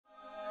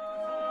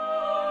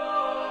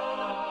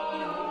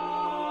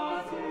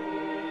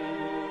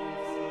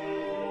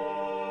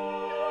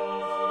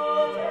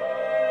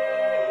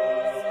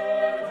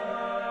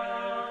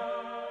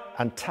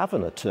And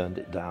Taverner turned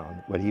it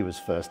down when he was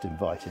first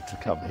invited to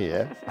come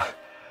here.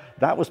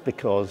 That was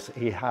because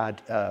he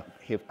had, I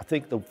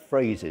think the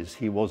phrase is,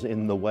 he was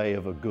in the way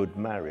of a good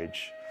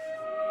marriage.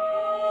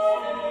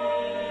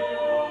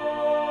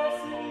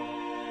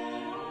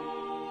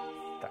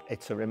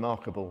 It's a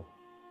remarkable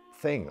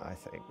thing, I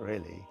think,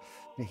 really.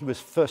 He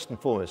was first and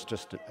foremost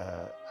just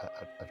a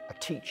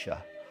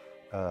teacher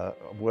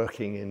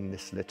working in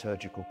this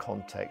liturgical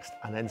context,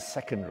 and then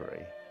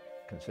secondary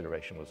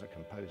consideration was a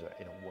composer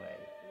in a way.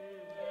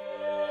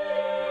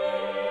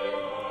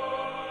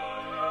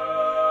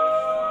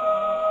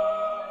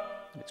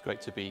 It's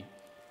great to be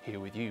here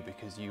with you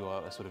because you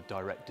are a sort of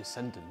direct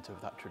descendant of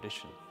that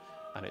tradition,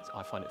 and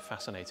I find it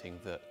fascinating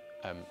that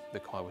the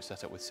choir was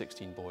set up with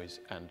 16 boys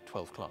and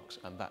 12 clerks,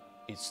 and that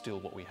is still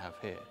what we have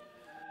here.